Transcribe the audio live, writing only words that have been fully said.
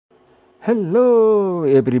Hello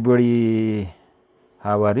everybody,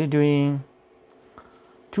 how are you doing?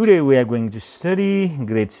 Today we are going to study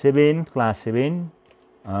grade 7, class 7,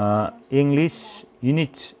 English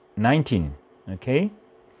unit 19, okay?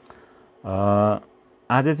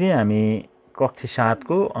 आज चाहिँ हामी कक्षा 7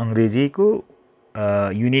 को अंग्रेजीको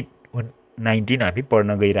unit 19 हामी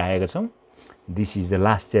पढ्न गइरहेका छौं. This is the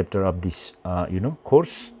last chapter of this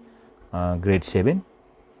course, grade 7.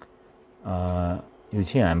 यो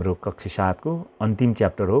चाहिँ हाम्रो कक्षा 7 को अन्तिम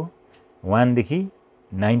च्याप्टर हो. 1 देखि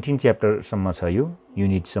 19 च्याप्टर सम्म छ, यो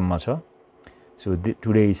युनिट सम्म छ. So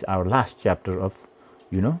today is our last chapter of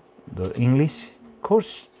the English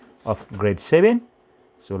course of grade 7.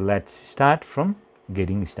 So let's start from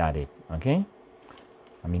getting started, okay?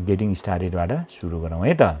 I mean getting started बाट सुरु गरौँ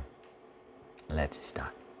है त. Let's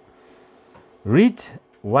start. Read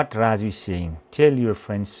what Raju is saying. Tell your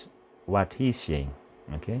friends what he is saying,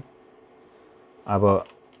 okay? अब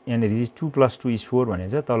यहाँनिर 2 + 2 = 4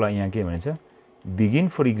 भनेछ. तल यहाँ के भनेछ, begin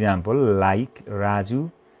for example like Raju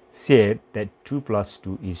said that 2 +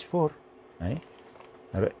 2 = 4 है.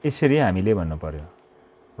 र यसरी हामीले भन्नु पर्यो,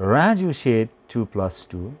 Raju said 2 +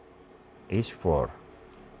 2 = 4.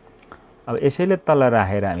 अब यसैले तल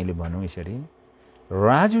राखेर हामीले भनौँ यसरी,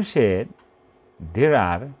 Raju said there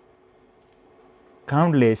are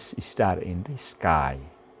countless stars in the sky.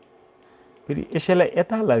 फेरि यसैलाई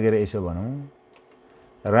यता लगेर यसो भनौँ,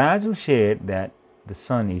 Raju said that the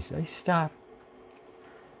sun is a star.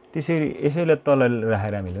 त्यसरी यसैले तल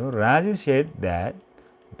राखेर हामीले, Raju said that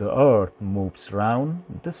the earth moves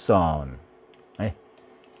around the sun. है,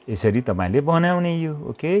 यसरी तपाईले बनाउने यो.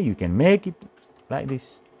 Okay, you can make it like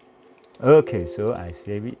this. Okay, so I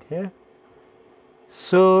save it here.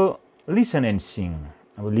 So listen and sing.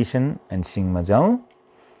 अब listen and sing मा जाउँ.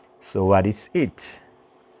 So what is it?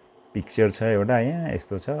 Picture छ एउटा यहाँ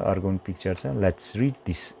यस्तो छ, अर्को picture छ. Let's read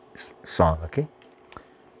this song, okay?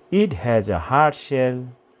 It has a hard shell.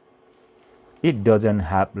 It doesn't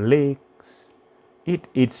have legs. It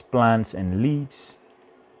eats plants and leaves.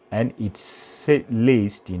 And it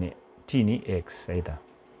lays teeny eggs. है त.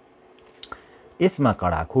 यसमा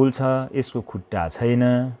कडा खोल छ, यसको खुट्टा छैन.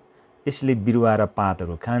 यसले बिरुवा र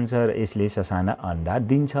पातहरू खान्छ र यसले ससाना अन्डा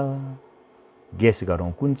दिन्छ. गेस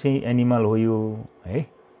गरौँ कुन चाहिँ एनिमल हो यो, है?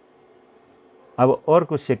 अब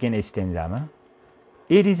अर्को second स्टेन्जामा,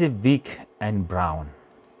 it is a big and brown.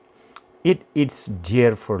 It eats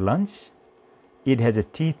deer for lunch. It has a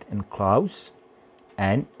teeth and claws.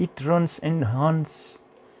 And it runs and hunts.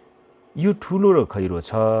 यो ठुलो र खैरो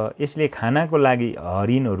छ. यसले खानाको लागि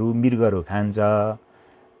हरिणहरू, मृगहरू खान्छ.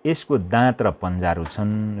 यसको दाँत र पन्जाहरू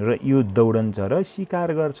छन् र यो दौडन्छ र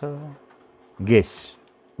शिकार गर्छ. Guess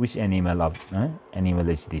which animal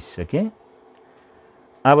is this, okay?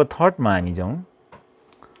 अब थर्डमा हामी जाउँ.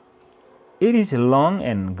 It is long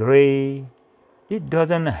and gray. It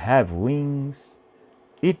doesn't have wings.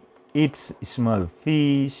 It eats small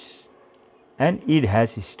fish. And it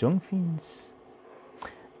has strong fins.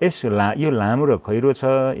 यो लामो र खैरो छ.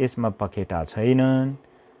 यसमा पखेटा छैनन्.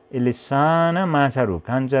 यसले साना माछाहरू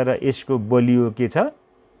खान्छ र यसको बलियो के छ?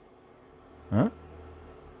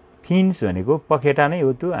 फिन्स भनेको पखेटा नै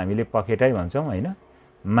हो. त्यो हामीले पखेटै भन्छौँ हैन.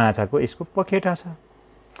 माछाको यसको पखेटा छ.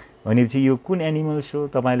 भनेपछि यो कुन एनिमल्स हो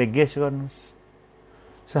तपाईले गेस गर्नुस्.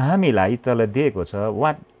 सो हामीलाई तल दिएको छ,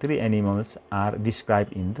 what 3 animals are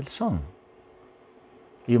described in the song.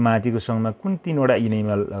 यो माथिको सङमा कुन 3 वटा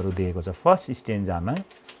एनिमलहरू दिएको छ. फर्स्ट स्टेन्जामा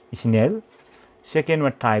स्नेल, सेकेन्डमा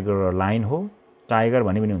टाइगर र लायन हो. टाइगर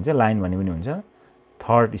भने पनि हुन्छ, लायन भने पनि हुन्छ.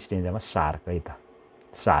 थर्ड स्टेन्जामा शार्क है त.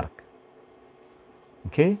 शार्क.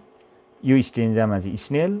 ओके, यो स्टेन्जामा चाहिँ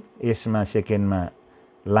स्नेल, यसमा सेकेन्डमा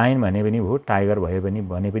लाइन भने पनि भयो, टाइगर भयो भने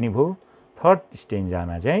पनि भयो. थर्ड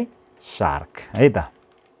स्टेन्जामा चाहिँ शार्क है त.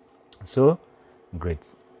 सो ग्रेड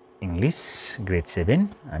इंग्लिश ग्रेड 7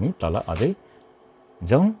 हामी तल अझै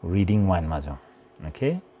जाउँ. रिडिङ 1 मा जाउँ.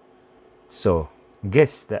 Okay, so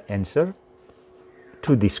guess the answer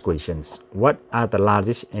to these questions. What are the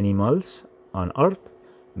largest animals on earth?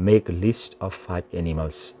 Make a list of 5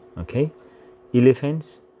 animals. Okay,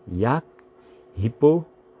 elephants, yak, hippo,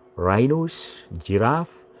 rhinos,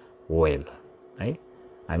 giraffe, whale. है,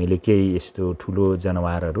 हामीले केही यस्तो ठुलो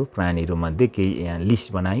जनावरहरू, प्राणीहरू मध्ये केही यहाँ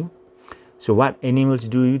list बनायौं. So what animals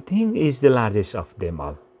do you think is the largest of them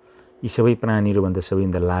all? यी सबै प्राणीहरू भन्दा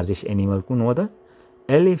सबैभन्दा लार्जेस्ट एनिमल कुन हो त?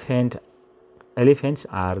 Elephants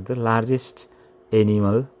are the largest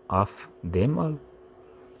animal of them all.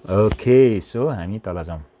 Okay, so हामी तल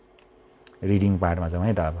जाउँ. रिडिङ पार्टमा जाउँ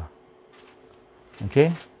है त अब. ओके,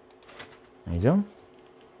 हामी जाउँ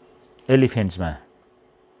एलिफेन्ट्समा.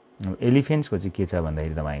 एलिफेन्ट्सको चाहिँ के छ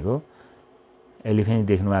भन्दाखेरि तपाईको एलिफेन्ट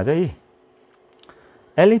देख्नु भएको छ है.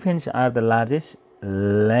 Elephants are the largest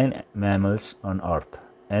land mammals on earth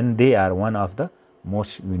and they are one of the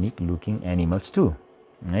most unique looking animals too.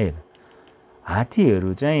 है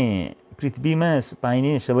हात्तीहरू चाहिँ पृथ्वीमा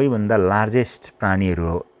पाइने सबैभन्दा लार्जेस्ट प्राणीहरू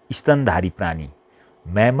हो स्तनधारी प्राणी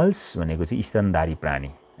म्यामल्स भनेको चाहिँ स्तनधारी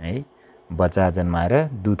प्राणी है बच्चा जन्माएर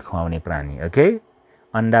दूध खुवाउने प्राणी ओके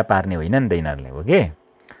अन्डा पार्ने होइन नि त यिनीहरूले ओके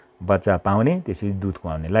बच्चा पाउने त्यसरी दूध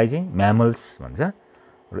खुवाउनेलाई चाहिँ म्यामल्स भन्छ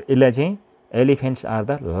र यसलाई चाहिँ elephants are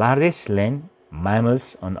the largest land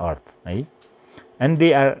mammals on earth है and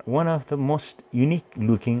they are one of the most unique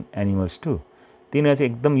looking animals too तिनीहरू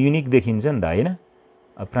चाहिँ एकदम युनिक देखिन्छ नि त हैन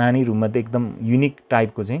प्राणीहरूमध्ये एकदम युनिक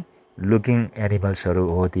टाइपको चाहिँ लुकिङ एनिमल्सहरू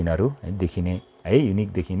हो तिनीहरू है देखिने है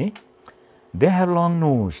युनिक देखिने दे हेभ लङ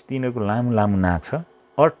नोज तिनीहरूको लामो लामो नाक छ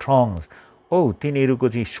अर ट्रङ्स तिनीहरूको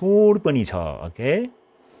चाहिँ सोड पनि छ ओके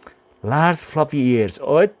लार्ज फ्लफी इयर्स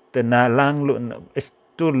लाङ्लो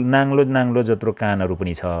यस्तो नाङ्लो नाङ्लो जत्रो कानहरू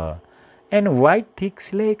पनि छ एन्ड वाइट थिक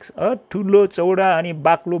स्लेग्स ठुलो चौडा अनि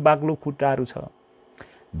बाक्लो बाक्लो खुट्टाहरू छ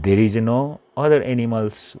there is no other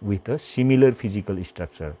animals with a similar physical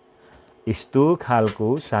structure यस्तो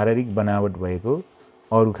खालको शारीरिक बनावट भएको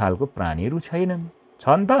अरू खालको प्राणीहरू छैनन्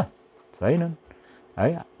छन् त छैनन्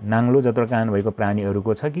है नाङ्लो जत्रो कान भएको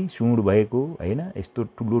प्राणीहरूको छ कि सुँड भएको हैन यस्तो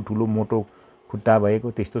ठुलो ठुलो मोटो खुट्टा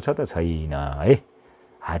भएको त्यस्तो छ त छैन है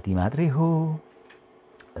हात्ती मात्रै हो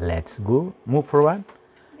let's go move forward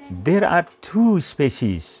there are to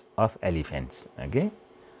spaces of elephants okay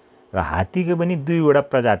र हात्तीको पनि दुईवटा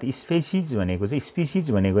प्रजाति स्पेसिस भनेको चाहिँ स्पिसिस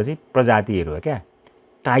भनेको चाहिँ प्रजातिहरू हो क्या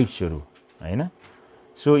टाइप्सहरू हैन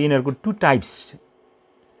सो यिनीहरूको टु टाइप्स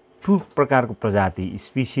टु प्रकारको प्रजाति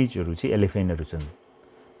स्पिसिसहरू चाहिँ एलिफेन्टहरू छन्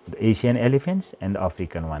the Asian elephants and the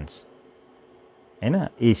African once हैन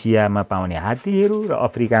एसियामा पाउने हात्तीहरू र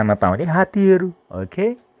अफ्रिकामा पाउने हात्तीहरू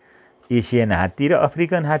ओके एसियन हात्ती र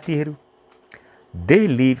अफ्रिकन हात्तीहरू they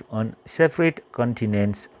leave on separate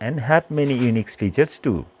कन्टिनेन्ट्स and have many unique features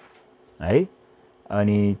to है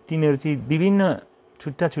अनि तिनीहरू चाहिँ विभिन्न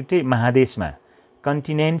छुट्टा छुट्टै महादेशमा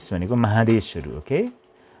कन्टिनेन्ट्स भनेको महादेशहरू ओके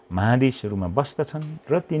महादेशहरूमा बस्दछन्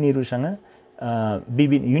र तिनीहरूसँग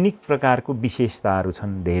विभिन्न युनिक प्रकारको विशेषताहरू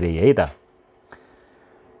छन् धेरै है त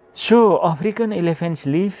so African elephants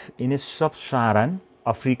live in A sub साहारान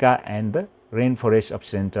Africa and the rain forest of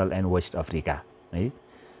central and West Africa है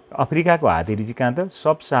अफ्रिकाको हात्तीहरू चाहिँ कहाँ त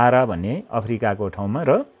सब साहारा भन्ने अफ्रिकाको ठाउँमा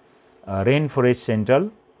र रेन फरेस्ट सेन्ट्रल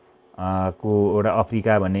को एउटा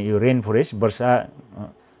अफ्रिका भन्ने यो रेन फरेस्ट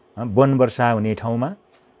वन वर्षा हुने ठाउँमा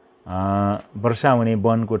वर्षा हुने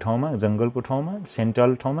वनको ठाउँमा जङ्गलको ठाउँमा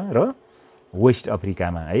सेन्ट्रल ठाउँमा र वेस्ट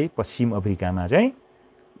अफ्रिकामा है पश्चिम अफ्रिकामा चाहिँ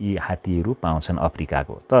यी हात्तीहरू पाउँछन्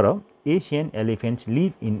अफ्रिकाको तर Asian elephants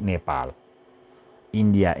live in Nepal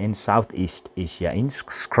India and south east Asia in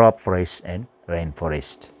scrub forest and rain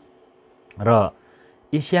forest र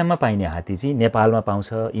एसियामा पाइने हात्ती चाहिँ नेपालमा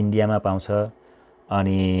पाउँछ इन्डियामा पाउँछ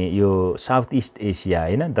अनि यो साउथ इस्ट एसिया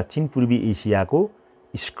हैन दक्षिण पूर्वी एसियाको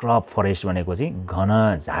स्क्रब फरेस्ट भनेको चाहिँ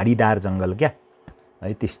घन झाडीदार जङ्गल क्या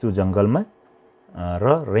है त्यस्तो जङ्गलमा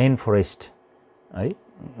र रेन फरेस्ट है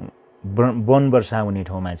वन वर्षा हुने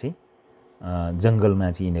ठाउँमा चाहिँ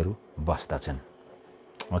जङ्गलमा चाहिँ यिनीहरू बस्दछन्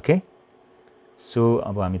ओके सो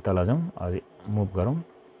अब हामी तल जाउँ अझै मुभ गरौँ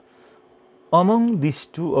among this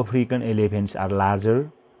to African elephants are larger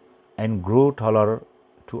and grow taller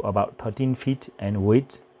to about 13 feet and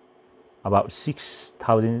weight about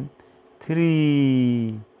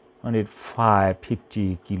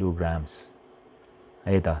 6,350 kilograms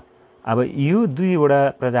है त अब यो दुईवटा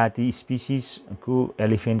प्रजाति स्पिसिसको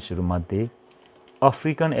एलिफेन्ट्सहरू मध्ये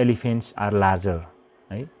अफ्रिकन एलिफेन्ट्स आर लार्जर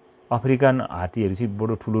है अफ्रिकन हात्तीहरू चाहिँ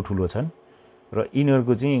बडो ठुलो ठुलो छन् र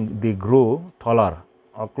यिनीहरूको चाहिँ दे ग्रो टलर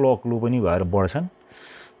अग्लो अग्लो पनि भएर बढ्छन्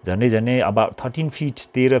झन्डै झन्डै अबाउट 13 फिट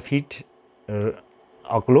 13 फिट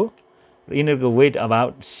अग्लो र यिनीहरूको वेट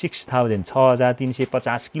अबाउट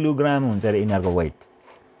 6,350 किलोग्राम हुन्छ र यिनीहरूको वेट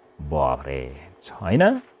बाफ्रे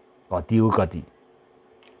छैन कति हो कति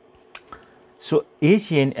so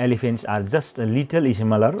Asian elephants are just a little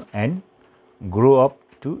smaller and grow up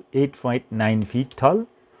to 8.9 fit टल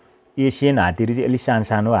एसियन हात्तीहरू चाहिँ अलिक सानो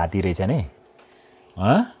सानो हात्ती रहेछन् है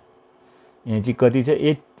यहाँ चाहिँ कति छ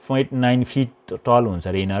 8.9 फिट टल हुन्छ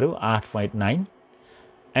र यिनीहरू 8.9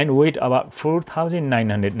 and weight about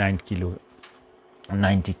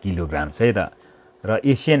 4,990 kilograms है त र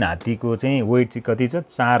एसियन हात्तीको चाहिँ वेट चाहिँ कति छ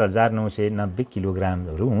 4,990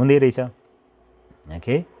 किलोग्रामहरू हुँदै रहेछ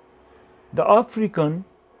okay the African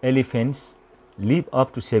elephants leave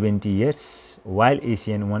up to 70 years while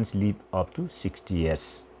Asian once leave up to 60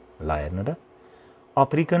 years ल हेर्नु त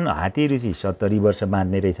अफ्रिकन हात्तीहरू चाहिँ 70 वर्ष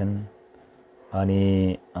बाँच्ने रहेछन्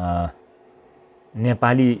अनि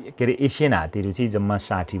नेपाली के अरे एसियन हात्तीहरू चाहिँ जम्मा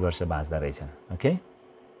 60 वर्ष बाँच्दा रहेछन् ओके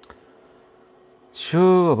सो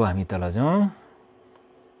अब हामी तल जाउँ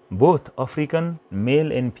both African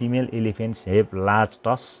male and female elephants have large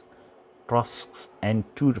tusks and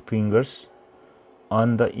 2 fingers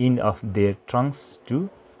on the end of their trunks to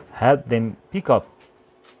help them pick up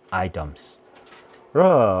items र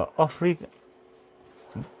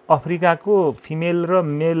अफ्रिकाको फिमेल र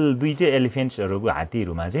मेल दुईटै एलिफेन्ट्सहरूको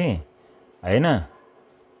हात्तीहरूमा चाहिँ हैन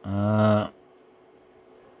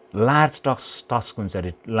लार्ज टस्क हुन्छ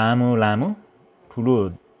अरे लामो लामो ठुलो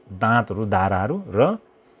दाँतहरू धाराहरू र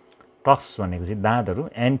टक्स भनेको चाहिँ दाँतहरू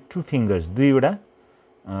एन्ड 2 फिङ्गर्स दुईवटा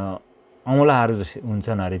औँलाहरू जस्तै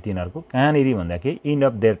हुन्छन् अरे तिनीहरूको कहाँनिर भन्दाखेरि इन्ड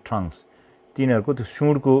अफ देयर ट्रङ्क्स तिनीहरूको त्यो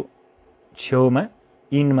सुँडको छेउमा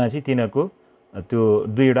इन्डमा चाहिँ तिनीहरूको त्यो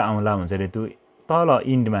दुईवटा औँला हुन्छ अरे त्यो तल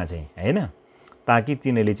इन्डमा चाहिँ हैन ताकि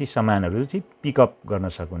तिनीहरूले चाहिँ सामानहरू चाहिँ पिकअप गर्न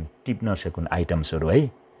सकुन् टिप्न सकुन् आइटम्सहरू है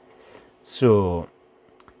so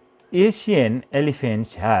Asian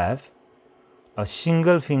elephants have a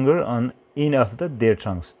single finger on in of the there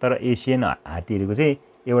ट्रङ्क्स तर एसियन हात्तीहरूको चाहिँ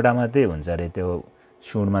एउटा मात्रै हुन्छ अरे त्यो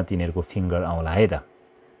सुँडमा तिनीहरूको फिङ्गर औँला है त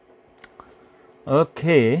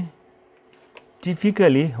okay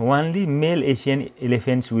typically only mail Asian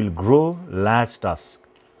elephants will grow large टस्क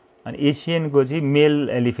अनि एसियनको चाहिँ मेल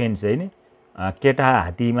एलिफेन्ट चाहिँ नि केटा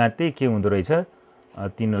हात्ती मात्रै के हुँदो रहेछ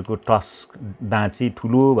तिनीहरूको टस्क दाँत चाहिँ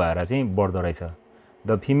ठुलो भएर चाहिँ बढ्दो रहेछ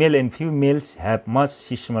the female and few males have much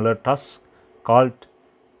smaller टस्क called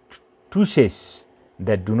टुसेस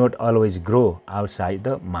that do not always grow outside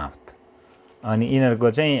the mouth अनि यिनीहरूको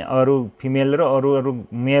चाहिँ अरू फिमेल र अरू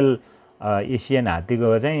मेल एसियन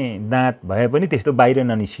हात्तीको चाहिँ दाँत भए पनि त्यस्तो बाहिर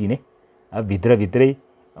ननिस्किने भित्रभित्रै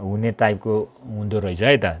हुने टाइपको हुँदो रहेछ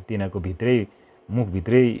है त तिनीहरूको भित्रै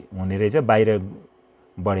मुखभित्रै हुने रहेछ बाहिर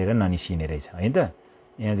बढेर ननिस्किने रहेछ होइन त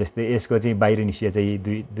यहाँ जस्तै यसको चाहिँ बाहिर निस्किए चाहिँ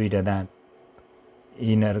दुईवटा दाँत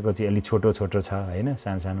यिनीहरूको चाहिँ अलिक छोटो छोटो छ होइन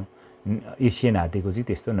सानो सानो एसियन हात्तीको चाहिँ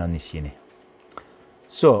त्यस्तो ननिस्किने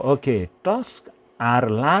सो ओके टस्क are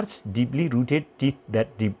large, deeply rooted teeth that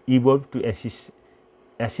evolved to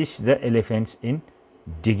assist the elephants in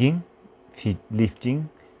digging, lifting,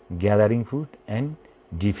 gathering food, and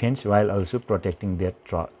defense while also protecting their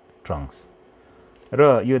trunks.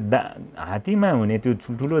 र यो हात्तीमा हुने त्यो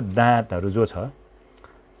ठुल्ठुलो दाँतहरू जो छ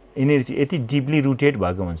यिनीहरू चाहिँ यति डिपली रुटेड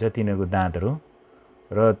भएको हुन्छ तिनीहरूको दाँतहरू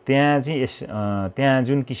र त्यहाँ चाहिँ त्यहाँ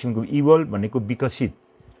जुन किसिमको इभल्भ भनेको विकसित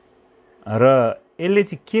र यसले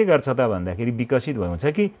चाहिँ के गर्छ त भन्दाखेरि विकसित हुन्छ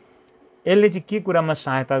कि यसले चाहिँ के कुरामा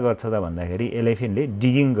सहायता गर्छ त भन्दाखेरि एलिफेन्टले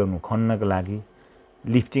डिगिङ गर्नु खन्नको लागि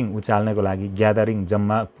लिफ्टिङ उचाल्नको लागि ग्यादरिङ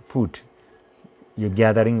जम्मा फुड यो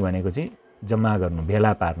ग्यादरिङ भनेको चाहिँ जम्मा गर्नु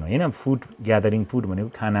भेला पार्नु हैन फुड ग्यादरिङ फुड भनेको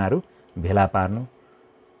खानाहरू भेला पार्नु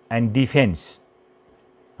एन्ड डिफेन्स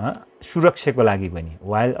सुरक्षाको लागि पनि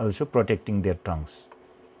while also protecting there tongues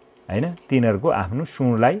हैन तिनीहरूको आफ्नो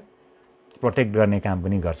सुँडलाई प्रोटेक्ट गर्ने काम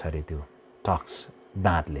पनि गर्छ अरे त्यो टक्स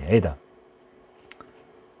दाँतले है त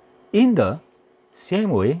in the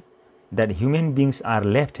same way that human beings are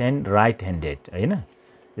left hand right handed हैन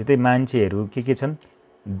जस्तै मान्छेहरू के छन्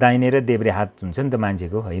दाहिने र देब्रे हात हुन्छ नि त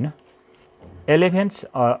मान्छेको हैन elephants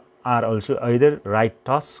are also either right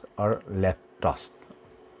टस्क अर लेफ्ट टस्क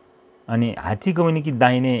अनि हात्तीको पनि कि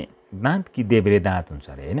दाहिने दाँत कि देब्रे दाँत हुन्छ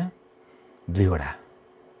अरे हैन दुईवटा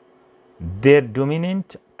देयर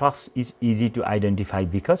डोमिनेन्ट टस्क is easy to identify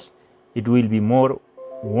because it will be more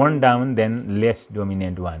worn down than less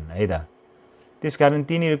dominant one है त त्यसकारण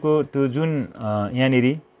तिनीहरूको त्यो जुन यहाँनिर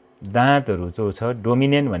दाँतहरू जो छ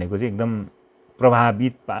डोमिनेन्ट भनेको चाहिँ एकदम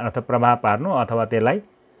प्रभावित अथवा प्रभाव पार्नु अथवा त्यसलाई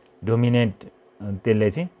डोमिनेन्ट त्यसले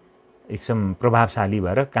चाहिँ एकदम प्रभावशाली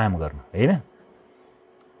भएर काम गर्नु हैन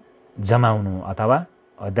जमाउनु अथवा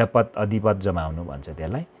अधिपत जमाउनु भन्छ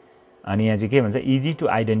त्यसलाई अनि यहाँ चाहिँ के भन्छ इजी टु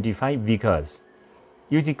आइडेन्टिफाई बिकज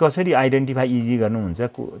यो चाहिँ कसरी आइडेन्टिफाई इजी गर्नुहुन्छ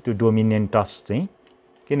त्यो डोमिनेन्ट टस्क चाहिँ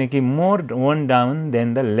किनकि more वर्न down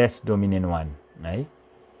then the lace dominant one है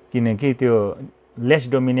किनकि त्यो लेस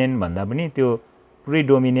डोमिनेन्ट भन्दा पनि त्यो पुरै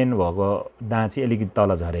डोमिनेन्ट भएको दाँत चाहिँ अलिकति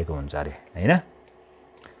तल झरेको हुन्छ अरे हैन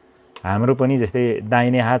हाम्रो पनि जस्तै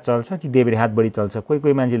दाहिने हात चल्छ कि देब्रे हात बढी चल्छ कोही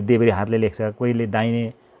कोही मान्छेले देब्रे हातले लेख्छ कोहीले दाहिने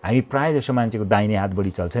हामी प्रायः जसो मान्छेको दाहिने हात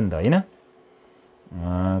बढी चल्छ नि त हैन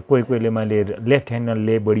कोही कोहीले मैले लेफ्ट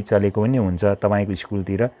ह्यान्डले बढी चलेको पनि हुन्छ तपाईको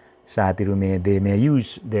स्कुलतिर साथीहरु they may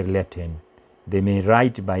use there left hand they may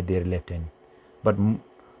right by there left hand but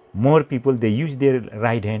more people they use there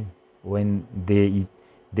right hand when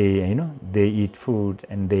they eat food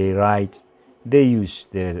and they write, they use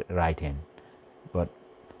their right hand, but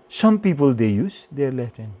some people they use their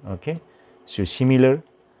left hand. Okay, so similar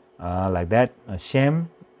like that, same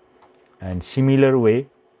and similar way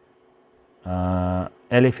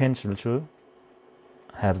elephants also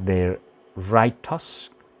have their right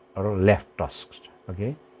tusk or left tusk.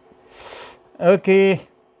 Okay.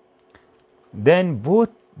 Then both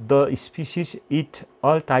the species eat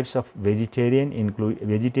all types of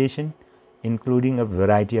vegetation, including a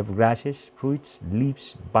variety of grasses, fruits,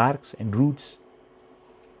 leaves, barks, and roots.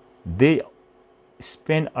 They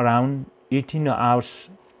spend around 18 hours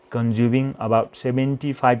consuming about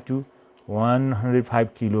 75 to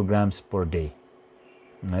 105 kilograms per day.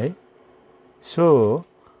 है so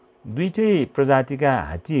दुईटै प्रजातिका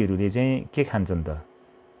हात्तीहरूले चाहिँ के खान्छन् त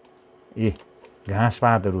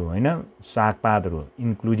घाँसपातहरू हैन सागपातहरू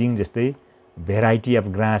including जस्तै भेराइटी अफ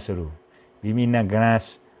ग्रासहरू विभिन्न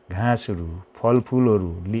घाँसहरू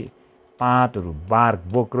फलफुलहरू पातहरू बार्क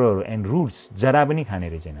बोक्रहरू एन्ड रुट्स जरा पनि खाने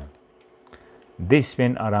रहेछन् दे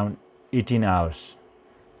स्पेन्ड अराउन्ड 18 आवर्स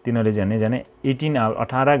तिनीहरूले झनै 18 आवर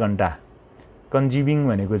 18 घण्टा कन्ज्युमिङ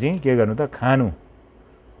भनेको चाहिँ के गर्नु त खानु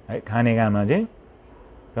है खाने काममा चाहिँ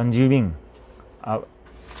कन्ज्युमिङ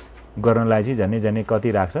गर्नलाई चाहिँ झनै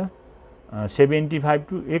कति राख्छ 75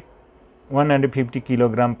 टु 150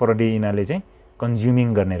 किलोग्राम पर डे यिनीहरूले चाहिँ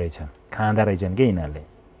कन्ज्युमिङ गर्ने रहेछन् खाँदा रहेछन् के यिनीहरूले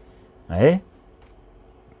है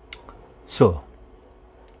so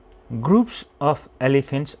groups of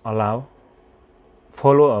elephants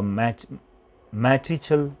follow a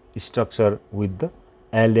matricial structure with the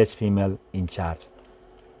eldest female in charge.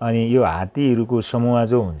 अनि यो हात्तीहरूको समूह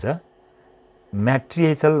जो हुन्छ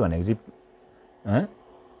म्याट्रिएचल भनेको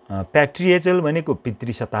चाहिँ प्याट्रिएचल भनेको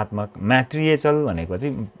पितृसत्तात्मक म्याट्रिएचल भनेको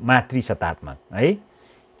चाहिँ मातृसत्तात्मक है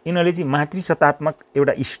यिनीहरूले चाहिँ मातृसत्तात्मक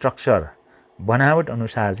एउटा स्ट्रक्चर बनावट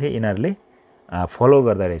अनुसार चाहिँ यिनीहरूले फलो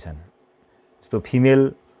गर्दै रहेछन् जस्तो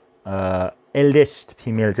फिमेल एल्डेस्ट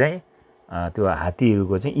फिमेल चाहिँ त्यो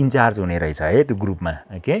हात्तीहरूको चाहिँ इन्चार्ज हुने रहेछ है त्यो ग्रुपमा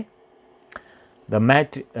okay the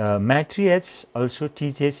matriarch also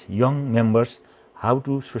teaches young members how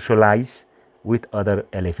to socialize with other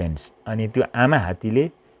elephants अनि त्यो आमा हात्तीले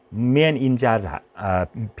मेन इन्चार्ज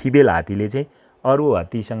फिमेल हात्तीले चाहिँ अरू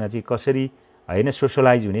हात्तीसँग चाहिँ कसरी हैन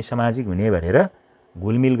सोशलाइज हुने सामाजिक हुने भनेर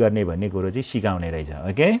घुलमिल गर्ने भन्ने कुरो चाहिँ सिकाउने रहेछ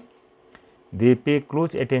okay they pay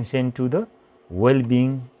close attention to the well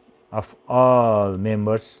being of all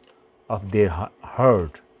members of their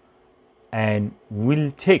herd and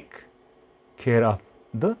will take care of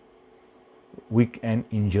the weak and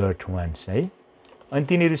injured ones है अनि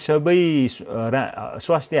तिनीहरू सबै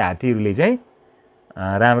स्वास्थ्य हात्तीहरूले चाहिँ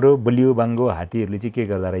राम्रो बलियो बाङ्गो हात्तीहरूले चाहिँ के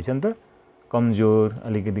गर्दा रहेछन् त कमजोर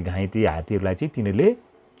अलिकति घाइते हात्तीहरूलाई चाहिँ तिनीहरूले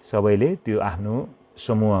सबैले त्यो आफ्नो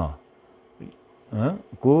समूह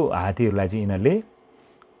को हात्तीहरूलाई चाहिँ यिनीहरूले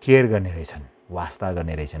केयर गर्ने रहेछन् वास्ता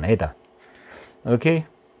गर्ने रहेछन् है त ओके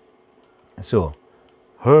सो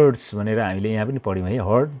हर्ड्स भनेर हामीले यहाँ पनि पढ्यौँ है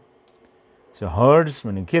हर्ड सो हर्ड्स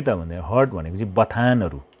भनेको के त भन्दा हर्ड भनेको चाहिँ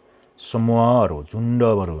बथानहरू समूहहरू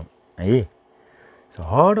झुन्डहरू है so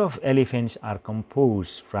heard of elephants are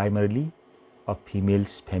compose primarily of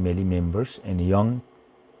females family members and young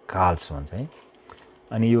calls भन्छ है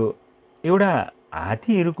अनि यो एउटा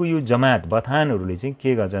हात्तीहरूको यो जमात बथानहरूले चाहिँ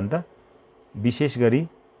के गर्छन् त विशेष गरी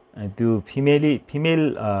त्यो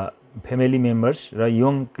फिमेल फ्यामिली मेम्बर्स र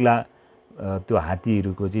यङ त्यो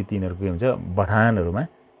हात्तीहरूको चाहिँ तिनीहरूको के हुन्छ बथानहरूमा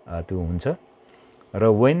त्यो हुन्छ र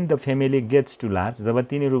when the family gets to large जब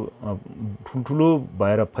तिनीहरू ठुल्ठुलो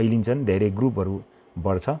भएर फैलिन्छन् धेरै ग्रुपहरू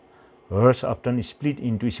बढ्छ horse often split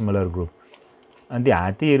into smaller group अनि त्यो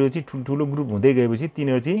हात्तीहरू चाहिँ ठुल्ठुलो ग्रुप हुँदै गएपछि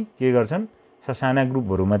तिनीहरू चाहिँ के गर्छन् ससाना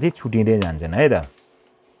ग्रुपहरूमा चाहिँ छुटिँदै जान्छन् है त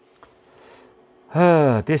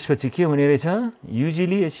त्यसपछि के हुने रहेछ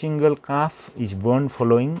usually a single calf is born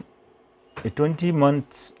following A 20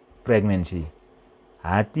 months pregnancy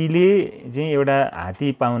हात्तीले चाहिँ एउटा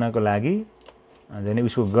हात्ती पाउनको लागि झन्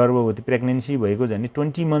उसको गर्भवती प्रेग्नेन्सी भएको झन्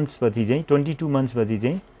 20 months पछि चाहिँ 22 months पछि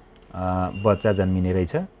चाहिँ बच्चा जन्मिने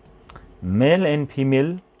रहेछ male and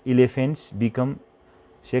female इलेफेन्ट्स become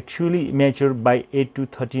sexually mature by 8 to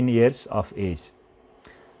 13 years of as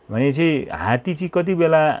भने चाहिँ हात्ती चाहिँ कति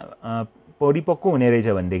बेला परिपक्व हुने रहेछ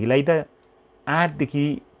भनेदेखिलाई त 8 देखि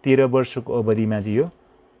 13 वर्षको अवधिमा चाहिँ यो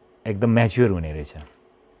एकदम म्याच्योर हुने रहेछ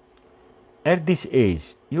एट दिस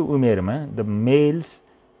एज यो उमेरमा the males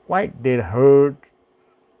quite there heard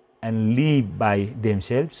and leave by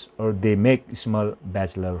themselves और they make small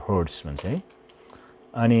bachelor hertz भन्छ है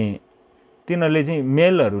अनि तिनीहरूले चाहिँ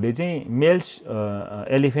मेलहरूले चाहिँ मेल्स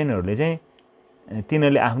एलिफेन्टहरूले चाहिँ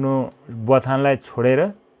तिनीहरूले आफ्नो बथानलाई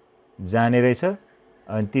छोडेर जाने रहेछ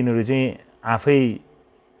अनि तिनीहरू चाहिँ आफै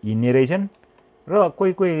हिँड्ने रहेछन् र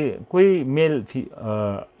कोही मेल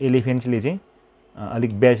एलिफेन्ट्सले चाहिँ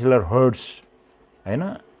अलिक ब्याचलर हर्ड्स हैन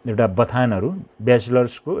एउटा बथानहरू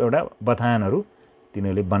ब्याचलर्सको एउटा बथानहरू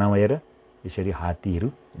तिनीहरूले बनाएर यसरी हात्तीहरू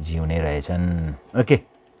जिउने रहेछन् ओके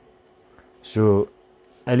सो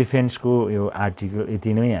एलिफेन्ट्सको यो आर्टिकल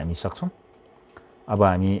यति नै हामी सक्छौं अब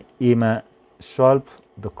हामी ए मा सल्भ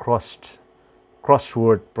द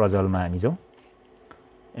क्रसवर्ड पजलमा हामी जाउँ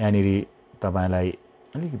यहाँनिर तपाईलाई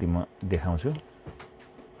अलिकति म देखाउँछु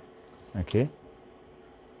ओके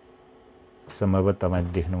सम्भवतः तपाईले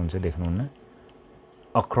देख्नुहुन्छ देख्नुहुन्न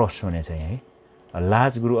अक्रस हुने चाहिँ है a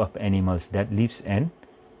large group of animals that lives and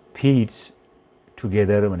feeds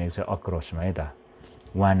together भनेको छ अक्रस मा है त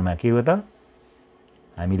 1 मा के हो त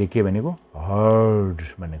हामीले के भनेको हर्ड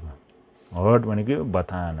भनेको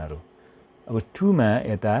बथानहरु अब 2 मा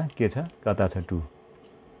यता के छ कता छ 2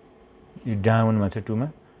 यो डाउन मा छ 2 मा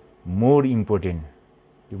मोर इम्पोर्टेन्ट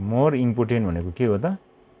यो मोर इम्पोर्टेन्ट भनेको के हो त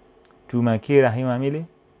 2 मा के राख्यौं हामीले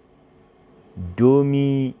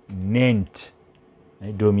डोमिनेन्ट है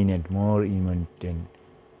डोमिनेन्ट मोर इम्पोर्टेन्ट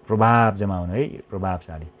प्रभाव जमाउनु है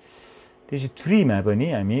प्रभावशाली त्यसै 3 मा पनि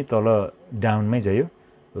हामी तल डाउनमै जायो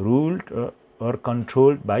ruled or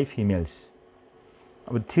controlled by females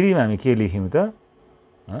अब 3 मा हामी के लेख्यौं त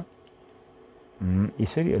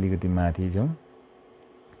यसरी अलिकति माथि जाउँ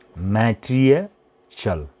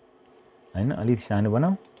म्याट्रियचल हैन अलि सानो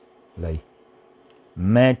बनाऊ ल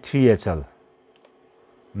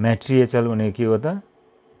म्याट्रियचल भने के हो त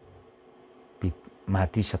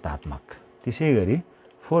मातृ सत्तात्मक त्यसैगरी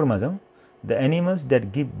 4 मा जाउँ the animals that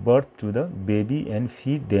give birth to the baby and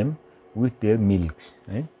feed them with their milks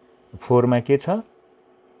है 4 मा के छ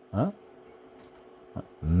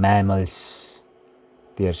म्यामल्स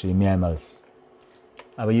तेर्सरी म्यामल्स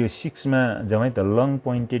अब यो 6 मा जाउँ है त long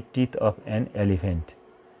pointed teeth of an elephant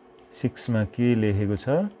 6 मा के लेखेको छ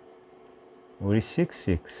वरि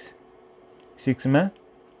 6 मा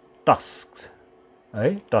टस्क है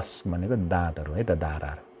टस्क भनेको दाँतहरु है त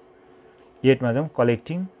धाराहरु 8 मा जाउँ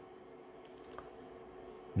कलेक्टिङ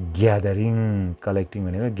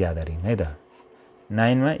भनेको ग्यादरिङ है त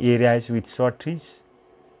 9 मा एरियाज विथ सर्ट ट्रीज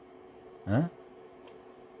 9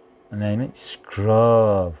 मा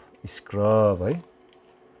स्क्रब है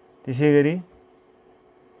त्यसैगरी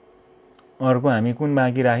अर्को हामी कुन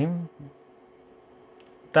बाँकी राख्यौं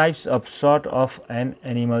types of sort of an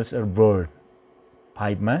animals or bird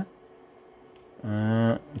 5 मा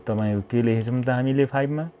तपाईहरु के लेखेछौं त हामीले 5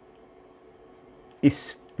 मा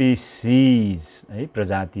स्पेसीज है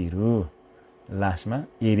प्रजातिहरु लास्टमा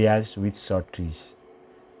एरियाज विथ सर्ट ट्रीज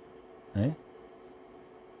है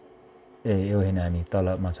यो हैन हामी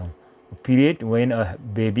तलमा छौं period when a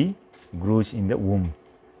baby grows in the वुम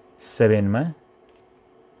 7 मा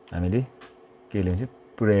हामीले के लेख्छौं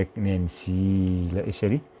प्रेग्नेन्सी ल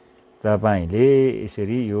यसरी तपाईले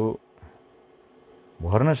यसरी यो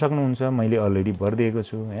भर्न सक्नुहुन्छ मैले अलरेडी भर्दिएको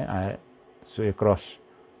छु है सो यो क्रस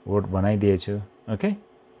वर्ड बनाइदिएछु ओके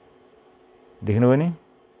देख्नुभयो नि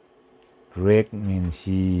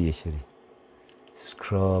प्रेग्नेन्सी यसरी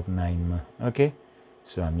स्क्रब 9 मा ओके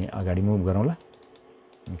सो हामी अगाडि मुभ गरौँ ल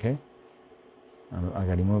ओके अब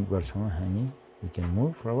अगाडि मुभ गर्छौं हामी we can move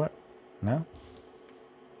forward now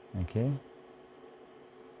okay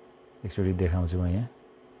एकचोटी देखाउँछु म यहाँ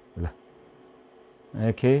ल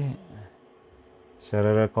ओके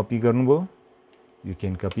सरर कपी गर्नुभयो you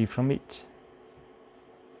can copy from it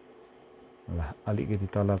ल अलिकति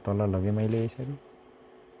तल लगे मैले यसरी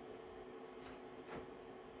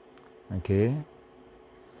ओके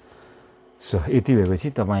सो यति भएपछि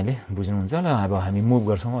तपाईले बुझ्नुहुन्छ ल अब हामी मुभ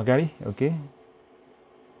गर्छौं अगाडि okay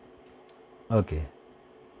okay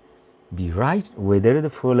be right whether the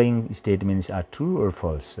following statements are true or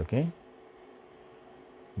false okay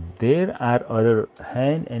there are other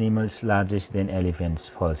land animals larger than elephants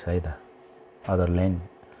false है त other land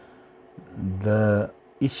the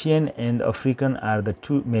Asian and African are the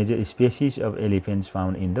two major species of elephants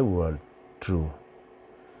found in the world true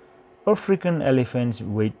African elephants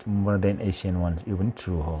weight more than Asian ones even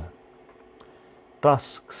true ho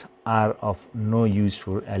tusks are of no use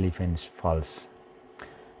for elephants false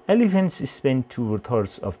elephants spend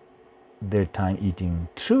 2/3 of their time eating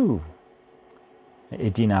true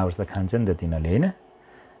 18 hours त खान्छन् त तिनीले हैन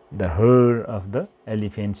the herd of the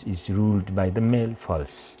elephants is ruled by the male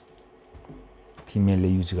false female ले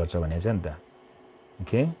use गर्छ भने छ नि त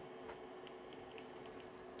ओके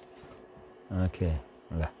ओके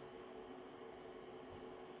ल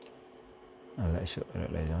यसो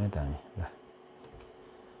लैजाउँ है त हामी ल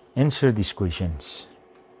answer these questions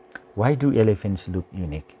why do elephants look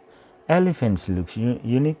unique elephants look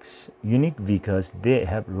unique because they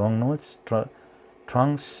have long nose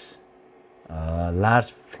trunks large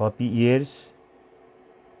floppy ears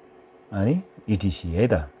and etc है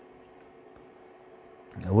त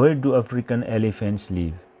where do African elephants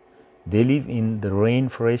live They live in the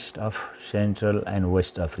rainforest of Central and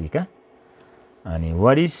West Africa. And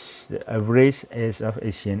what is the average age of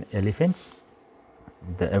Asian elephants?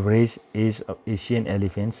 The average age of Asian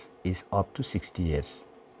elephants is up to 60 years.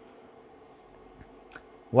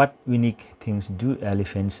 What unique things do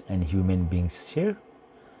elephants and human beings share?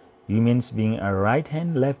 Humans being are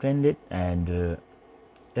right-handed, left-handed, and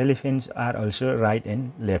elephants are also right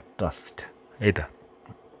and left-tusked.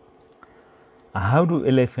 How do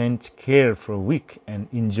elephants care for weak and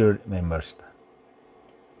injured members?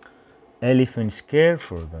 Elephants care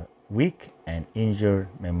for the weak and injured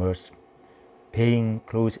members, paying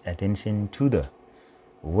close attention to the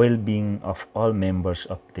well-being of all members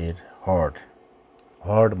of their herd.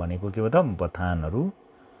 Herd भनेको के हो त बथानहरु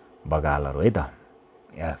बगालहरु है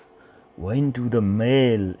त. When do the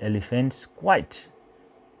male elephants quiet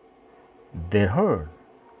their herd?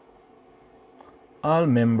 All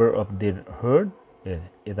member of their herd.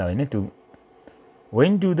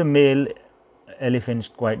 When do the male elephants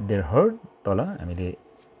quiet their herd? तल हामीले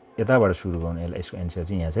यताबाट सुरु गर्नु यसलाई यसको आन्सर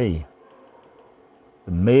चाहिँ यहाँ चाहिँ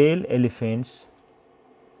the male elephants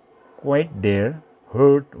quiet their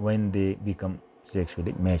herd when they become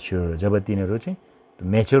sexually mature. जब तिनीहरु चाहिँ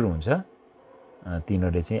mature हुन्छ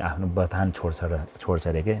तिनीहरुले चाहिँ आफ्नो बथान छोड्छ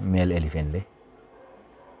रे के male elephant ले.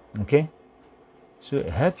 Okay, so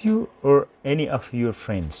have you or any of your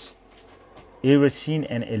friends ever seen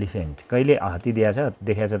an elephant? कहिले हात्ती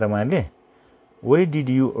देखाएको छ तपाईहरुले? Where did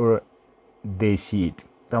you or they see it?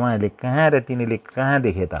 तपाईहरुले कहाँ र तिनीले कहाँ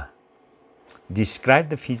देखे त? Describe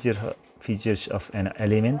the features of an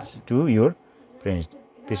elephant to your friends.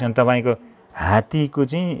 त्यसमा तपाईको हात्तीको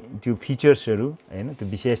चाहिँ त्यो फिचर्सहरु हैन त्यो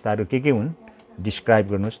विशेषताहरु के हुन् describe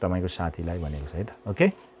गर्नुस् तपाईको साथीलाई भनेको छ है त.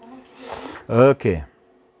 Okay? Okay.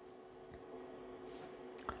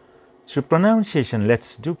 So pronunciation,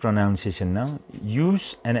 let's do pronunciation now.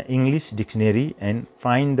 Use an English dictionary and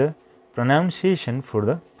find the pronunciation for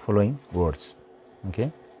the following words.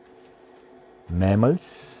 Okay?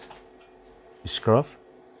 Mammals, scruff,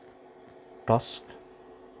 tusk,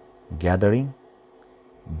 gathering,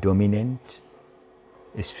 dominant,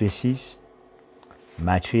 species,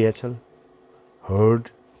 matriarchal,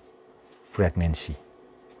 herd, pregnancy.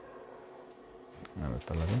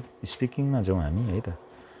 Speaking मा जाउँ हामी है त.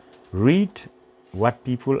 Read what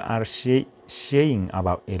people are saying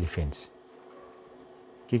about elephants.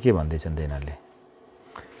 के भन्दैछन् त यिनीहरुले?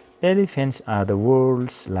 Elephants are the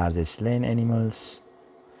world's largest land animals.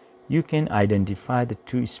 You can identify the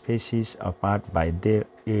two species apart by their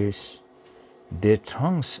ears. Their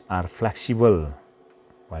trunks are flexible.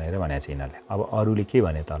 भनेर भनेछ यिनीहरुले. अब अरुले के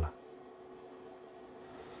भने तल?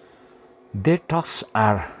 Their tusks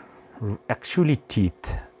are actually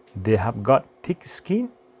teeth. They have got thick skin.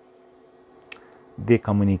 They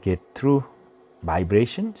communicate through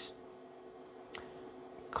vibrations.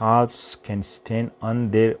 Calves can stand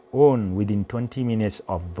on their own within 20 minutes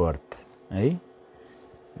of birth. है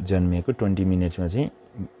जन्मेको 20 minutes मा चाहिँ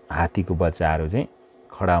हात्तीको बच्चाहरु चाहिँ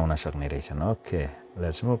खडा हुन सक्ने रहेछन्. Okay,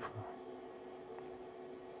 let's move.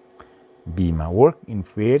 B मा work in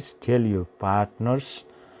pairs. Tell your partner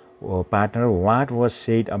what was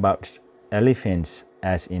said about elephants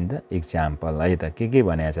as in the example. है त के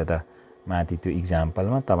भनेछ त माथि त्यो example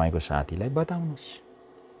मा तपाईको साथीलाई बताउनुस्.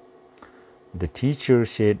 The teacher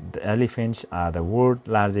said the elephants are the world's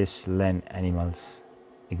largest land animals.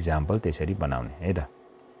 Example त्यसरी बनाउने है त.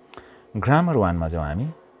 Grammar 1 मा जाउँ हामी.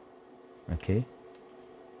 Okay,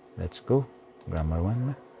 let's go. Grammar 1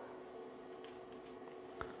 मा.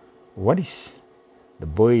 What is the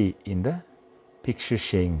boy in the picture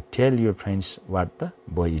saying? Tell your friends what the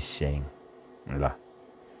boy is saying. ल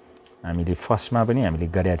हामीले फर्स्ट मा पनि हामीले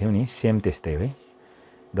गरेका थियौ नि सेम त्यस्तै हो.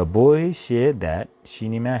 The boy said that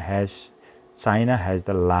China has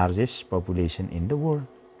the largest population in the world.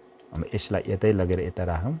 अब यसलाई यतै लगेर यता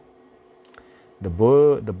राखौं.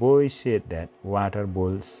 The boy said that water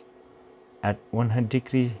boils at 100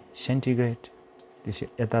 degrees centigrade. त्यसै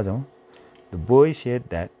यता जाउँ. The boy said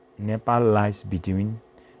that Nepal lies between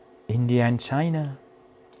India and China.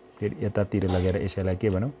 फेरि यतातिर लगेर यसैलाई के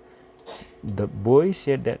भनौं? The boy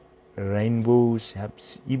said that rainbows have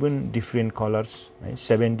even different colors, right?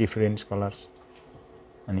 7 different colors.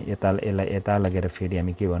 अनि यता लगेर फेरि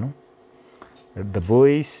हामी के भनौं? The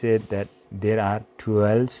boy said that there are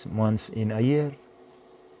 12 months in a year.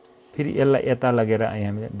 फेरि यसलाई यता लगेर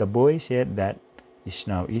हामी the boy said that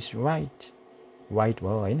snow is white. White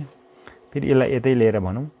भयो हैन? फेरि यसलाई यतै लिएर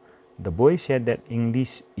भनौं. The boy said that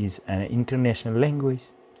English is an international language.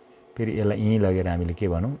 फेरि यसलाई यही लगेर हामीले के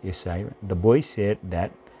भनौं? यसलाई the boy said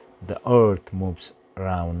that the earth moves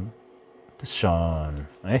around the sun.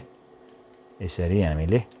 है यसरी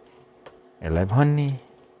हामीले यसलाई भन्ने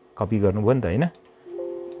कपी गर्नुभयो नि त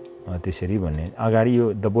हैन त्यसरी भन्ने अगाडि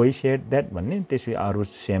यो द बोय सेड दैट भन्ने त्यसपछि अरु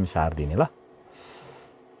सेम सार दिने ल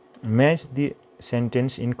मैच द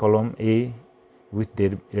सेन्टेन्स इन कलम ए with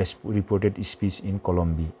their reported speech in column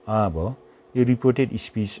B अब यो रिपोर्टेड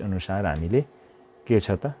स्पीच अनुसार हामीले के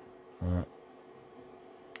छ त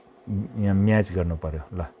यहाँ म्याच गर्नु पर्यो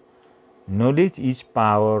ल नलेज इज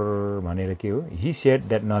पावर भनेर के हो he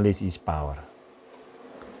said that knowledge is power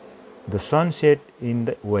the sun set in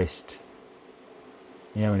the west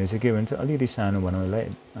यहाँ भने चाहिँ के भन्छ अलि सानो बनाउँ यसलाई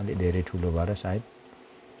अलि धेरै ठुलो भएर सायद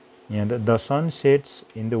यहाँ the sun sets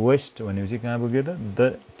in the west भनेपछि कहाँ पुग्यो त the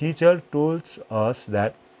teacher told us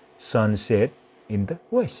that sun set in the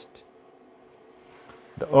west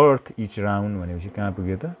the earth is round भनेपछि कहाँ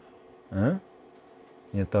पुग्यो त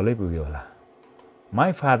यहाँ तलै पुग्यो होला my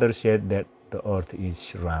father said that the earth is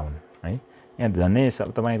round है यहाँ झन्नै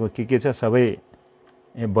तपाईको के छ सबै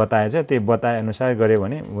बताएछ त्यही बताए अनुसार गरे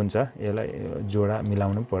भने हुन्छ यसलाई जोडा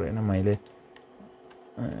मिलाउनु पर्दैन मैले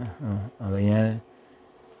अब यहाँ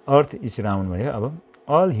अर्थ इज राउन्ड भन्यो अब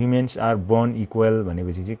all humans are born equal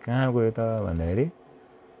भनेपछि चाहिँ कहाँ गयो त भन्दाखेरि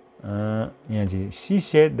यहाँ चाहिँ she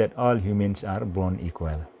said that all humans are born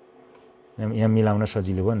equal यहाँ मिलाउन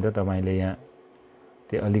सजिलो भयो नि त तपाईले यहाँ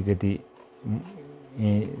त्यो अलिकति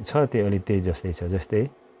छ त्यो अलि त्यही जस्तै छ जस्तै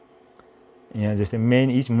यहाँ जस्तै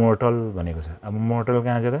मेन इज मोर्टल भनेको छ अब मोर्टल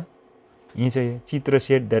कहाँ छ त यही चाहिँ चित्र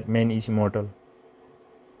shed that main is mortar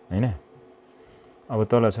हैन अब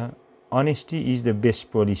तल छ honesty is the best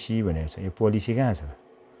policy भनेको छ यो पोलिसी कहाँ छ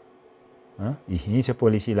यही छ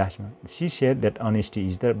पोलिसी लास्टमा she said that honesty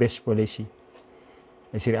is the best policy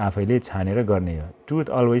यसरी आफैले छानेर गर्ने हो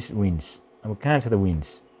truth always wins अब कहाँ छ त wins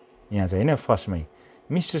यहाँ छ हैन फर्स्टमै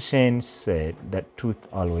Mr. Sen said that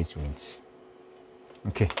truth always wins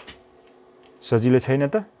okay सजिलो छैन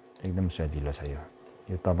त एकदम सजिलो छ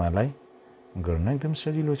यो तपाईलाई गर्न एकदम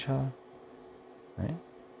सजिलो छ है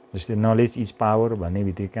जस्तै नलेज इज पावर भन्ने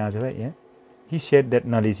बित्तिकै कहाँ छ त यहाँ he said that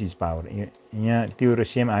knowledge is power यहाँ त्यो र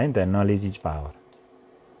सेम आयो नि त knowledge is power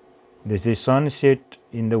जस्तै sunset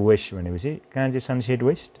in the west भनेपछि कहाँ चाहिँ sunset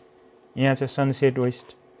west यहाँ छ sunset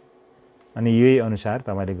west अनि यही अनुसार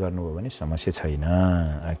तपाईले गर्नुभयो भने समस्या छैन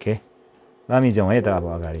ओके ल हामी जाउँ है त अब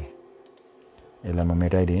अगाडि यसलाई म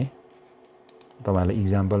मेटाइदिएँ तपाईलाई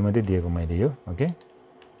एक्जाम्पल मात्रै दिएको मैले यो ओके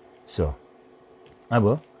सो अब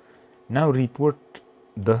now report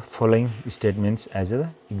the following statements as an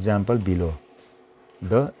example below.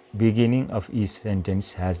 The beginning of each sentence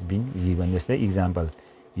has been given. Just the example.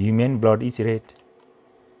 Human blood is red.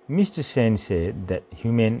 Mr. Sen said that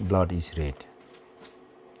human blood is red.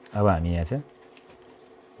 अब हामी यहाँ छ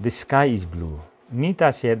The sky is blue. Nita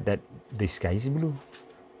said that the sky is blue.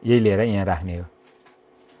 यही लिएर यहाँ राख्ने हो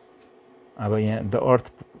अब यहाँ the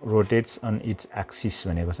earth rotates on its axis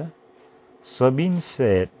भनेको छ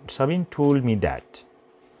Sabine told me that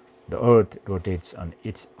the earth rotates on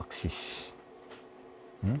its axis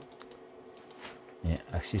यहाँ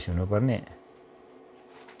axis हुनुपर्ने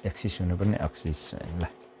axis ल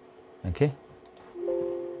ओके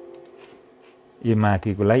यो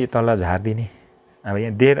माथिको लागि तल झार्दिने अब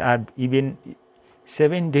यहाँ there are even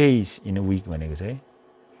 7 days in a week भनेको छ है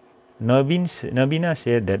नबीना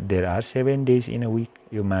said that there are 7 days in a week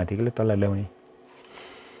यो माथिकोले तल ल्याउने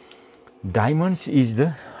diamonds is the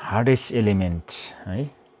hardest element है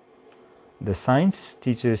The science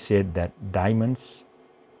teacher said that diamonds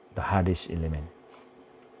the hardest element.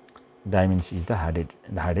 Diamonds is the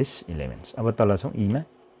hardest elements. अब तल छौं ई मा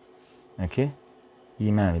ओके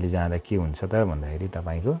ई मा हामीले जाँदा के हुन्छ त भन्दाखेरि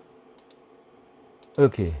तपाईको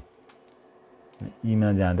ओके ई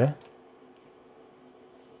मा जाँदा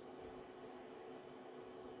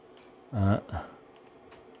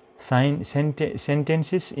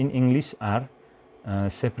sentences in English are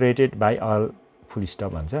separated by all full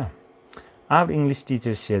stop भन्छ Our English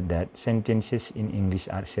teacher said that sentences in English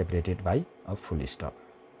are separated by a full stop.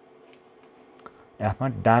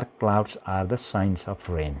 Dark clouds are the signs of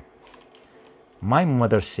rain. My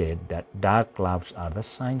mother said that dark clouds are the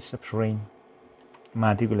signs of rain.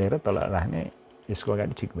 माथिको लिएर तल राख्ने यसको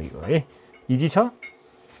अगाडि ठीक भइगयो है easy छ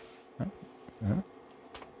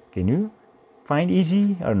Can you find easy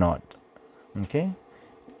or not? Okay,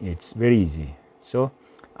 it's very easy. So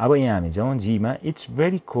अब यहाँ हामी जाउँ जी मा It's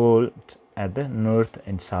very cold at the north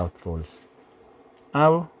and south poles.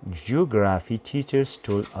 Our geography teachers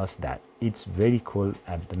told us that it's very cold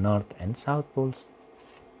at the north and south poles.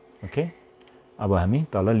 Okay? अब हामी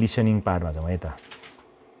तल listening part मा जाउँ है त.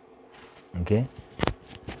 Okay?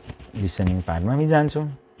 Listening part मा हामी जान्छौँ.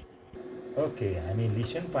 Okay, हामी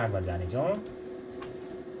listen part मा जाने छौँ.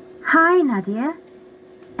 Hi Nadia.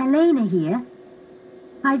 Elena here.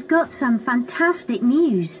 I've got some fantastic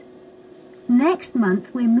news. Next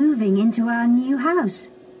month we're moving into our new house.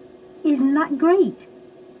 Isn't that great?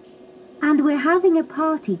 And we're having a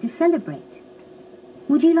party to celebrate.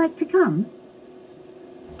 Would you like to come?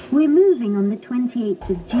 We're moving on the 28th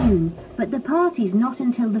of June, but the party's not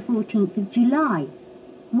until the 14th of July,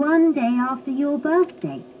 one day after your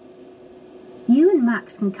birthday. You and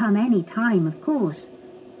Max can come any time, of course,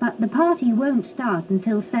 but the party won't start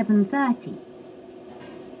until 7:30.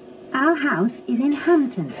 Our house is in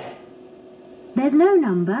Hampton. There's no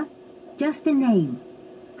number, just a name.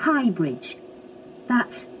 Highbridge.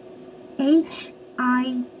 That's HIGHBRIDGE.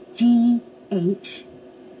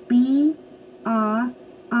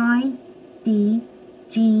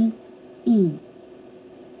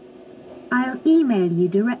 I'll email you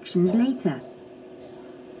directions later.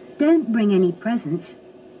 Don't bring any presents,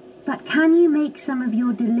 but can you make some of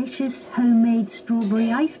your delicious homemade strawberry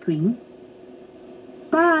ice cream?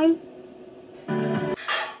 Bye!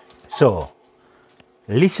 So,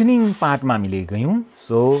 listening part मा हामीले गयौं.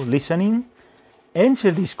 So, listening,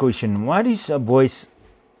 answer this question. What is a voice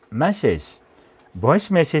message?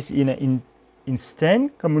 Voice message in an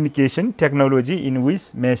instant communication technology in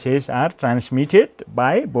which messages are transmitted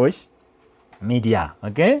by voice media.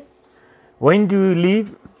 Okay? When do you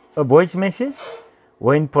leave a voice message?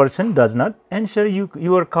 When person does not answer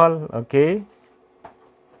your call. Okay?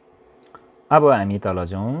 अब हामी तल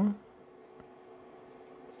जाउँ.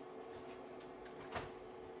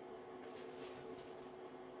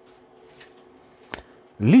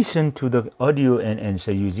 Listen to the audio and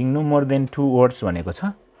answer using no more than 2 words भनेको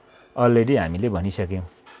छ. Already हामीले भनिसक्यौं.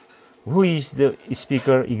 Who is the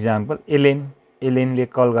speaker? Example, Ellen. Ellenले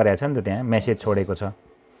call गरेको छ नि त त्यहाँ मेसेज छोडेको छ.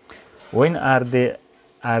 When are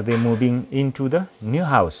they moving into the new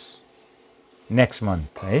house? Next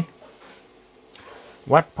month, है.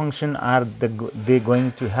 What function are they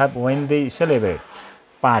going to have when they celebrate?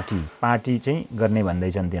 Party चाहिँ गर्ने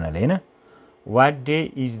भन्दै छन् तिनीहरुले हैन. What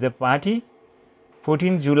day is the party?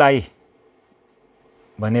 14 July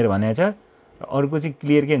भनेर भनेको छ. अर्को चाहिँ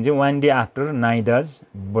क्लियर के हुन्छ, one day after Naida's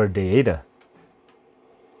birthday है त.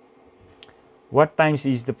 What times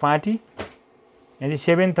is the party? यहाँ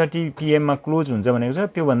चाहिँ 7:30 PM मा क्लोज हुन्छ भनेको छ.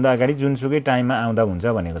 त्यो भन्दा अगाडि जुनसुकै टाइममा आउँदा हुन्छ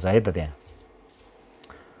भनेको छ है त त्यहाँ.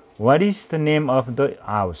 What is the name of the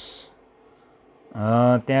house?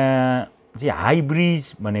 त्यहाँ चाहिँ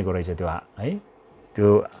हाइब्रिज भनेको रहेछ त्यो है. त्यो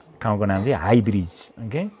ठाउँको नाम चाहिँ हाइब्रिज.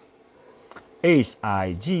 ओके,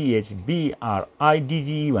 HIGHBRIDG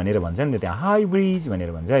भनेर भन्छ नि त त्यहाँ, हाइब्रिज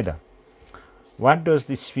भनेर भन्छ है त. What does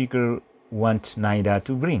the speaker want Naida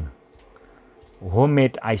to bring?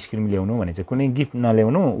 Homemade ice cream ल्याउनु भने चाहिँ कुनै गिफ्ट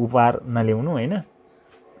नल्याउनु, उपहार नल्याउनु हैन.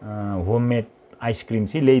 होममेड आइसक्रिम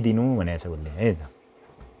चाहिँ ल्याइदिनु भनेको छ उसले है त.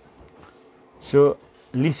 So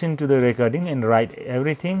listen to the recording and write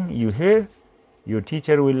everything you hear. Your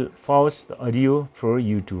teacher will pause the audio for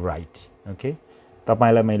you to write. Okay?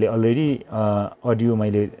 तपाईलाई मैले अलरेडी अडियो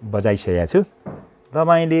मैले बजाइसकेको छु.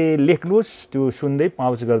 तपाईले लेख्नुस्, त्यो सुन्दै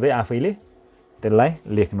पाउज गर्दै आफैले त्यसलाई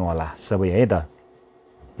लेख्नु होला सबै है त.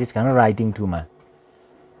 This kind of writing too मा.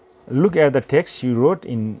 Look at the text you wrote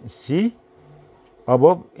in C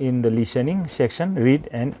above in the listening section. Read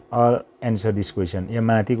and answer this question. यहाँ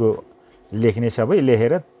माथिको लेख्ने सबै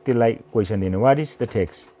लेखेर त्यसलाई क्वेशन दिनु. What is the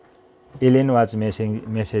text? Ellen was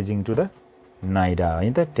messaging to the Naida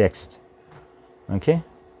in the text. Okay.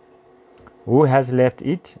 Who has left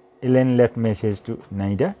it? Ellen left message to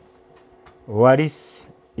Naida. What is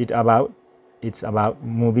it about? It's about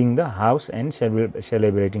moving the house and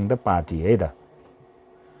celebrating the party. Hey,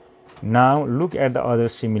 now look at the other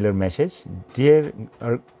similar message. Dear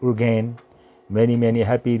Urgen, many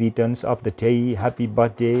happy returns of the day. Happy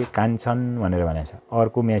birthday, Kanchan. भनेर भनेको छ.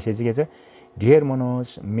 अर्को message के छ? Dear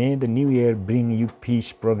Manoj, may the new year bring you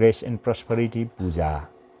peace, progress and prosperity. Puja.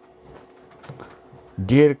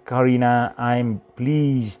 Dear Karina, I am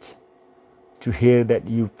pleased to hear that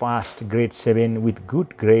you passed grade 7 with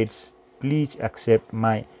good grades. Please accept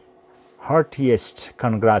my heartiest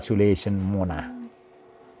congratulations, Mona.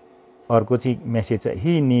 अर्को चाहिँ message छ.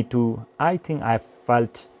 He need to. I think I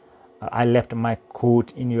felt I left my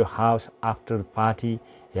coat in your house after the party.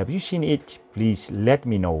 Have you seen it? Please let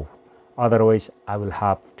me know. Otherwise, I will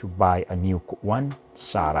have to buy a new one.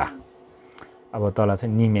 Sarah. अब तल छ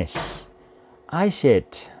निमेश. I said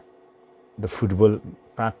the football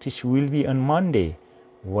practice will be on Monday.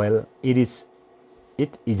 Well, it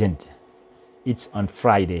isn't. It's on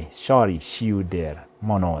Friday. Sorry, see you there.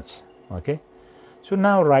 Manoj. Okay. So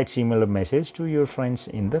now write similar message to your friends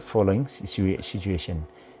in the following situation.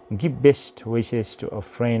 Give best wishes to a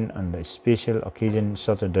friend on the special occasion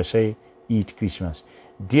such as Dasai, Eid, Christmas.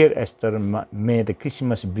 Dear Esther, may the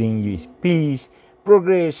Christmas bring you peace,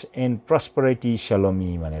 progress, and prosperity. Shalom.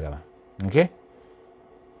 Okay?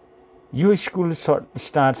 Your school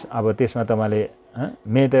starts अब त्यसमा तपाईले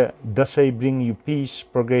may the Dashain bring you peace,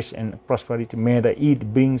 progress, and prosperity. May the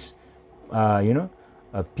Eid brings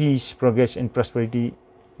peace, progress, and prosperity.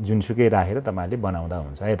 जुनसुकै राखेर तपाईले बनाउँदा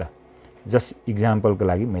हुन्छ है त. जस्ट इक्जाम्पलको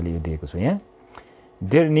लागि मैले यो दिएको छु यहाँ.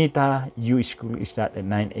 Dear Nita, your school start at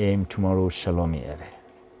 9 a.m. tomorrow. Shalom.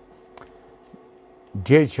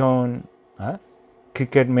 Dear John,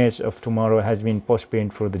 cricket match of tomorrow has been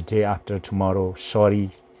postponed for the day after tomorrow. Sorry,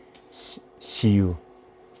 see you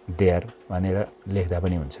there. भनेर लेख्दा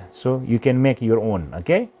पनि हुन्छ. So you can make your own,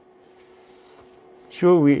 okay?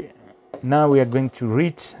 So now we are going to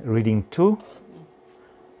reading 2.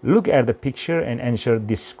 Look at the picture and answer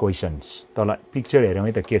these questions. तल picture हेरौँ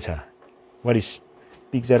है त के छ. What is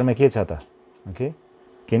picture मा के छ त? Okay?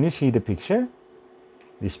 Can you see the picture?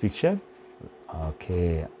 This picture?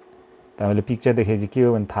 Okay. तपाईले picture देखेपछि के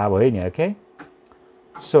हो भने थाहा भयो नि, okay?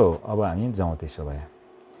 So अब हामी जाउँ त्यसो भए.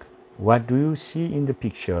 What do you see in the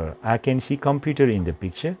picture? I can see computer in the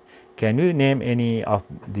picture. Can you name any of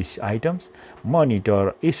these items?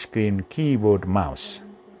 Monitor, screen, keyboard, mouse.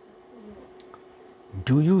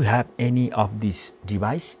 Do you have any of these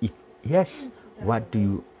device? If yes, what do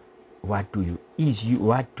you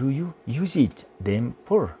use it them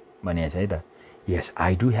for? Yes,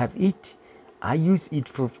 I do have it. I use it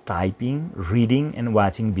for typing, reading, and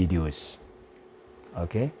watching videos.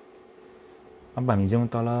 Okay. अब हामी जाउँ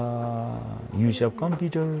तल use of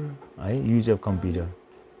computer, use of computer.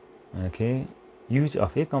 Okay, use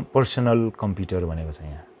of a personal computer भनेको छ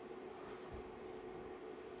यहाँ.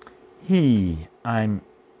 I'm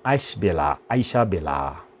Isabella.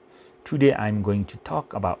 Today I'm going to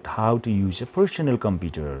talk about how to use a personal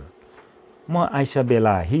computer. म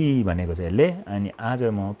आइसाबेला भनेको चाहिँ यसले अनि आज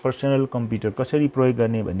म पर्सनल कम्प्युटर कसरी प्रयोग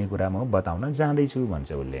गर्ने भन्ने कुरा म बताउन जाँदैछु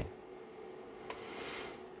भन्छ उसले.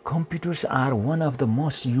 Computers are one of the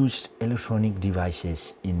most used electronic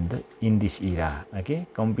devices in this era. Okay,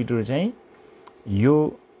 computer चाहिँ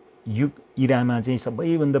यो इरामा चाहिँ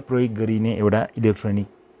सबैभन्दा प्रयोग गरिने एउटा इलेक्ट्रोनिक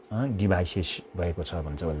devices भएको छ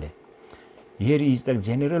भन्छ उसले. Here is the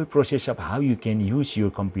general process of how you can use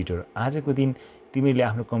your computer. आजको दिन तिमीले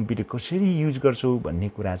आफ्नो कम्प्युटर कसरी युज गर्छौ भन्ने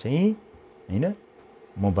कुरा चाहिँ हैन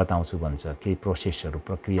म बताउँछु भन्छ. केही प्रोसेसहरु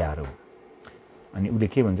प्रक्रियाहरु. अनि उले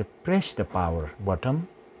के भन्छ प्रेस द पावर बटन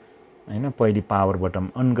हैन पहिले पावर बटन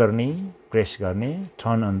अन गर्ने प्रेस गर्ने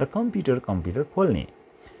टर्न अन द कम्प्युटर खोल्ने.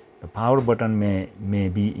 The power button may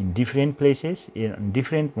be in different places in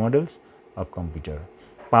different models of computer.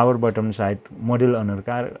 Power button सायद मोडल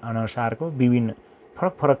अनुसारको विभिन्न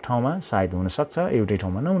फरक ठाउँमा सायद हुन सक्छ, एउटै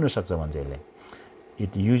ठाउँमा नहुन सक्छ भन्छ यसले.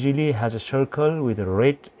 It usually has a circle with a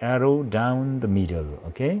red arrow down the middle.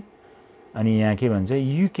 Okay? अनि यहाँ के भन्छ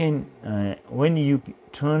you can when you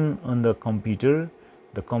turn on the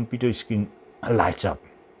computer screen lights up.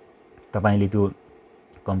 तपाईले त्यो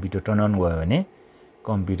कम्प्युटर टर्न अन भयो भने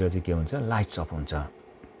कम्प्युटर चाहिँ के हुन्छ लाइट्स अफ हुन्छ.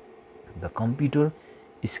 The computer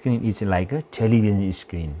screen is like a television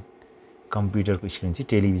screen. कम्प्युटरको स्क्रिन चाहिँ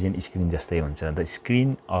टेलिभिजन स्क्रिन जस्तै हुन्छ. The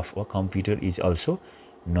screen of a computer is also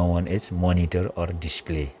known as monitor or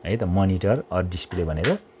display. है त monitor or display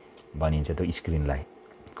भनेर भनिन्छ त्यो स्क्रिनलाई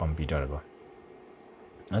कम्प्युटरको.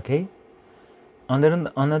 Okay.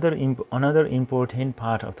 Another important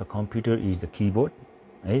part of the computer is the keyboard.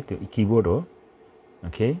 है त्यो कीबोर्ड हो.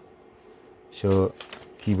 Okay. So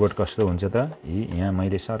keyboard कस्तो हुन्छ त यहाँ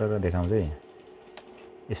मैले सरर देखाउँछु है.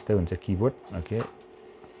 यस्तो हुन्छ keyboard. Okay.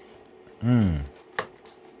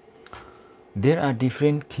 There are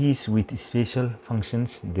different keys with special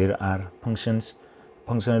functions. There are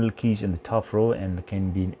functional keys in the top row and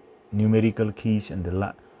can be numerical keys on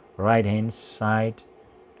the right hand side,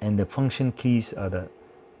 and the function keys are the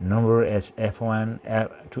number as F1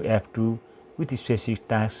 to F2 with specific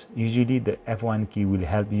tasks. Usually the F1 key will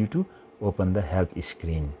help you to open the help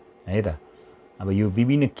screen. है त. अब यो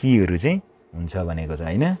विभिन्न कीहरु चाहिँ हुन्छ भनेको छ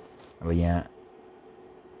हैन. अब यहाँ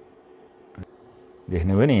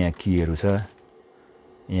देख्नुभयो नि यहाँ कीहरु छ.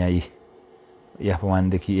 यहाँ F1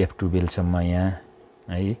 देखि F12 सम्म यहाँ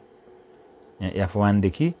है. यहाँ F1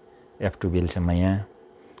 देखि F12 सम्म यहाँ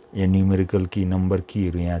न्यूमेरिकल की नम्बर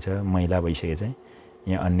कीहरु यहाँ छ. मैला भइसके चाहिँ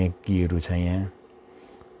यहाँ अन्य कीहरु छ. यहाँ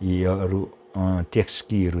यो अरु टेक्स्ट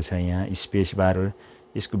कीहरु छ. यहाँ स्पेस बार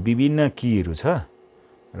यसको विभिन्न कीहरु छ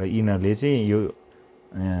र यिनहरुले चाहिँ यो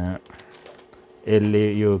यसले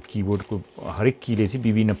यो कीबोर्डको हरेक कीले चाहिँ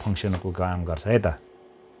विभिन्न फंक्सनको काम गर्छ है त.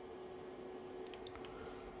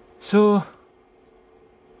 सो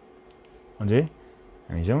अझै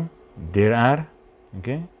हामी जाउँ. There are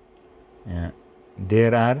okay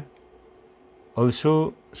there are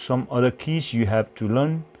also some other keys you have to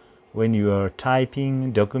learn. When you are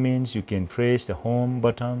typing documents, you can press the home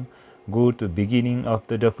button, go to beginning of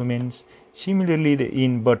the documents. Similarly, the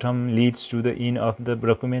in button leads to the in of the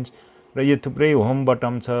documents. र यो थुप्रै home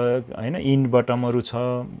bottom छ हैन, in बटमहरु छ,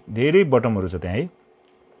 धेरै बटमहरु छ त्यहाँ है।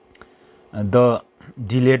 द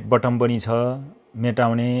डिलेट बटम पनि छ,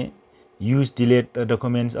 मेटाउने, use delete the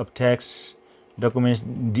documents of text, documents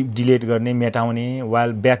delete गर्ने, मेटाउने,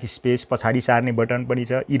 वाल ब्याक स्पेस पछाडि सार्ने बटन पनि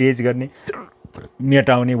छ, इरेज गर्ने,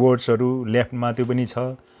 मेटाउने वर्ड्सहरु लेफ्टमा त्यो पनि छ।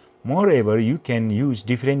 More ever you can use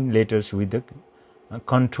different letters with the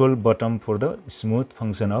control bottom for the smooth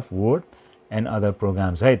function of word and other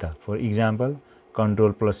programmes है त। For example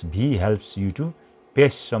Ctrl+V helps you to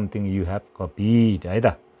paste something you have copied है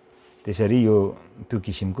त। त्यसरी यो त्यो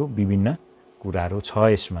किसिमको विभिन्न कुराहरू छ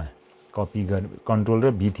यसमा। कपी गर्ने कन्ट्रोल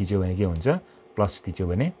र भी थिच्यो भने के हुन्छ, प्लस थिच्यो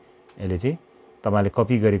भने यसले चाहिँ तपाईले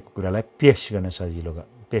कपी गरेको कुरालाई पेस्ट गर्न सजिलो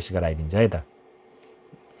पेस्ट गराइदिन्छ है त।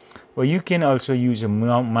 You can also use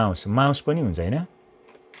mouse, mouse पनि हुन्छ हैन,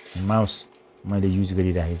 माउस मैले युज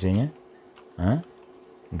गरिराखेको छु यहाँ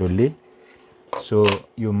डोल्ले। सो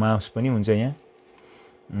यो माउस पनि हुन्छ यहाँ।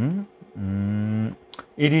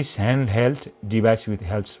 It is hand held device with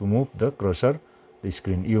helps to move the crusher the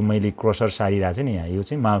screen. यो मैले क्रसर सारिरहेको छु नि यहाँ, यो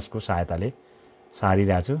चाहिँ माउसको सहायताले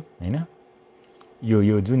सारिरहेको छु हैन।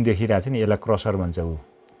 यो जुन देखिरहेको छ नि यसलाई क्रसर भन्छ।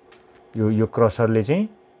 यो क्रसरले चाहिँ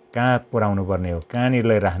कहाँ पुर्याउनु पर्ने हो,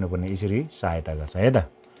 कहाँनिर राख्नुपर्ने, यसरी सहायता गर्छ है त।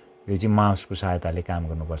 यो चाहिँ माउसको सहायताले काम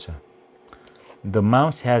गर्नुपर्छ। The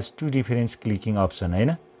mouse has to different clicking option हैन,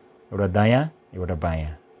 एउटा दायाँ एउटा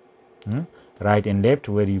बायाँ, right and left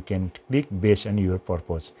where you can click based on your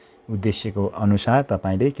purpose. उद्देश्यको अनुसार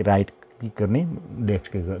तपाईले राइट क्लिक गर्ने,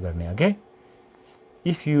 लेफ्ट क्लिक गर्ने। Okay,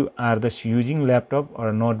 if you are the using laptop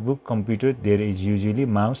or notebook computer there is usually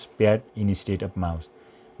mouse pad instead of mouse.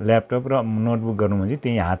 Laptop र notebook गर्नु भने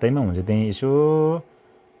त्यही हातैमा हुन्छ, त्यही यसो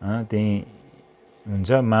त्यही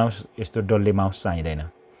हुन्छ, माउस यस्तो डल्ले माउस चाहिँदैन।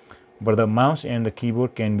 But the mouse and the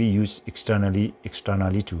keyboard can be use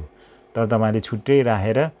externally to. तर तपाईले छुट्टै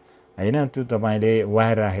राखेर हैन, त्यो तपाईले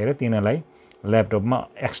वायर राखेर तिनीलाई ल्यापटपमा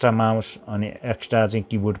एक्स्ट्रा माउस अनि एक्स्ट्रा चाहिँ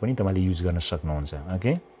किबोर्ड पनि तपाईले युज गर्न सक्नुहुन्छ।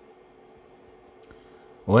 Okay,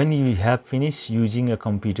 when you have finished using a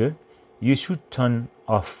computer you should turn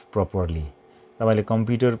off properly। तपाईले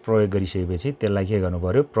कम्प्युटर प्रयोग गरिसकेपछि त्यसलाई के गर्नु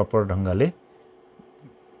पर्यो, प्रपर ढंगले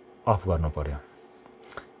अफ गर्नु पर्यो।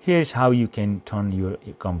 here is how you can turn your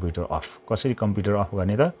computer off। कसरी कम्प्युटर अफ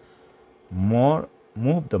गर्ने त,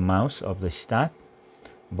 move the mouse of the start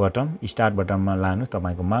button, start बटनमा लानु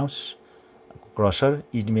तपाईको mouse crusher.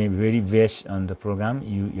 it may vary based on the program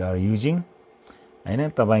you are using हैन,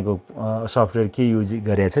 तपाईको software के use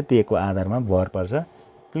गरेछ त्यसको आधारमा भर पर्छ।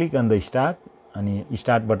 क्लिक अन द स्टार्ट, अनि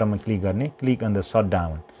स्टार्ट बटनमा क्लिक गर्ने, click on the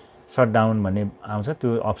shutdown, shutdown भन्ने आउँछ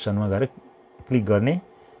त्यो अप्सनमा गएर क्लिक गर्ने।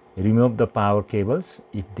 Remove the power cables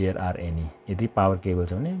if there are any, यदि पावर केबल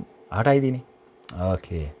छ भने हटाइदिने।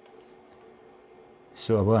 ओके,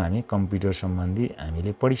 सो अब हामी कम्प्युटर सम्बन्धी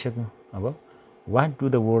हामीले पढिसक्यौं। अब what do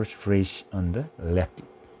the words phrase on the left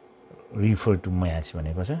refer to match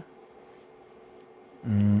भनेको छ।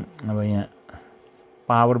 अब यहाँ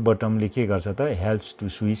पावर बटमले के गर्छ त, helps to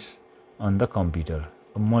switch on the computer.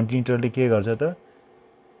 मोनिटरले के गर्छ त,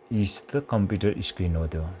 इज द कम्प्युटर स्क्रिन हो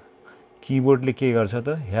त्यो। किबोर्डले के गर्छ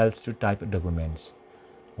त, helps to type documents.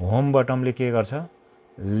 Home बटमले के गर्छ,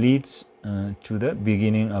 leads to the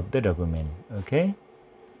beginning of the document. Okay,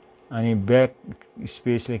 अनि ब्याक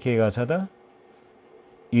स्पेसले के गर्छ त,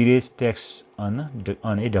 erase text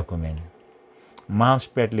on A document. Mouse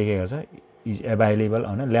प्याडले के गर्छ, is available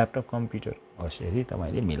on a laptop computer. यसरी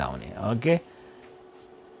तपाईले मिलाउने। ओके,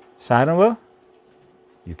 सारो भयो,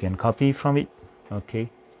 you can copy from it. Okay,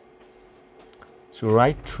 so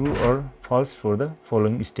right true or falls for the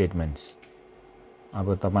following statements.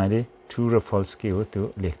 अब तपाईले ट्रू र फल्स के हो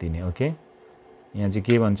त्यो लेखिदिने। ओके, यहाँ चाहिँ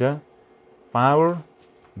के भन्छ,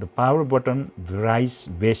 the power button varies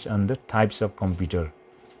based on the types of computer.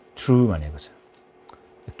 True भनेको छ।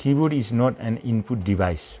 The keyboard is not an input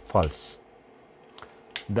device. Falls.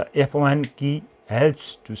 The F1 key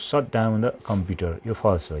helps to shut down the computer। यो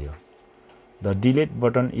फल्स हो यो। The delete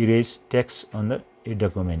button erase text on a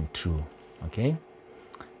document। True। Okay,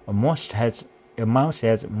 a mouse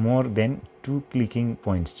has more than 2 clicking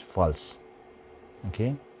points। False।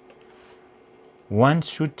 Okay, one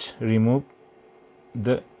should remove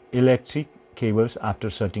the electric cables after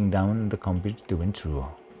shutting down the computer। To be true।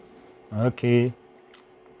 Okay,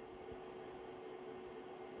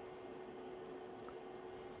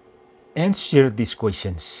 answer these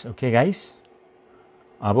questions। Okay guys,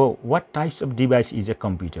 What types of device is a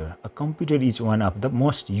computer? A computer is one of the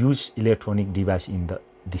most used electronic device in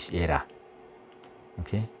this era.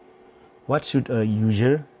 Okay. What should a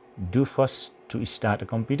user do first to start a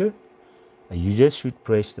computer? A user should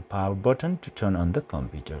press the power button to turn on the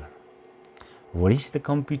computer. What is the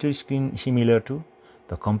computer screen similar to?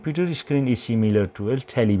 The computer screen is similar to a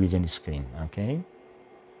television screen. Okay.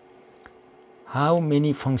 How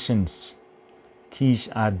many functions keys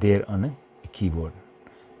are there on a keyboard?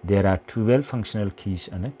 There are 12 functional keys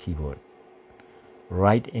on a keyboard.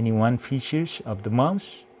 Write any one features of the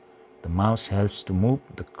mouse. The mouse helps to move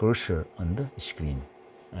the cursor on the screen.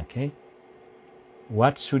 Okay.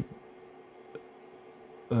 What should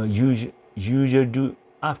a user do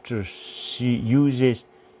after she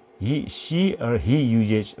or he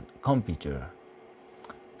uses a computer?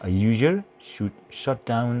 A user should shut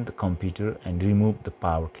down the computer and remove the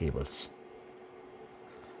power cables.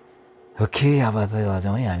 Okay, अब त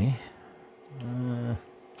जाउँ है हामी.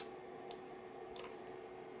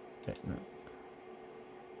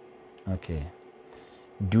 Okay.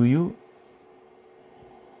 Do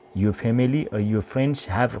your family or your friends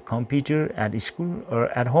have a computer at school or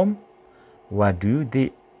at home? What do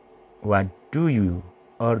you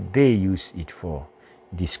or they use it for?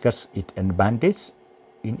 Discuss its advantage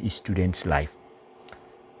in students' life.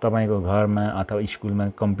 तपाईको घरमा अथवा स्कुलमा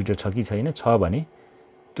computer छ कि छैन? छ भने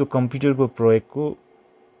त्यो कम्प्युटरको प्रयोगको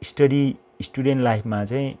स्टुडेन्ट लाइफमा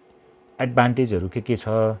चाहिँ एडभान्टेजहरु के छ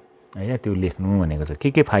हैन त्यो लेख्नु भनेको छ.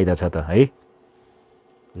 के फाइदा छ त है?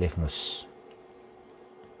 लेख्नुस्.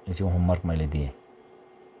 यसको होमवर्क मैले दिए.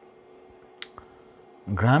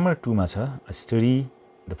 Grammar 2 मा छ. Study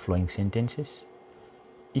the following sentences.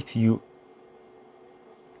 If you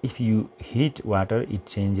heat water, it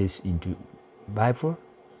changes into vapor.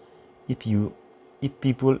 If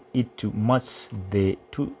people eat too much, they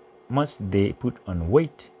put on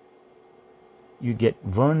weight. You get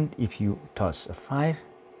burned if you toss a fire.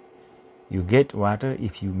 You get water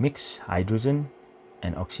if you mix hydrogen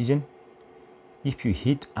and oxygen. If you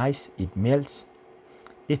heat ice, it melts.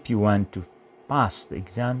 If you want to pass the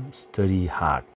exam, study hard.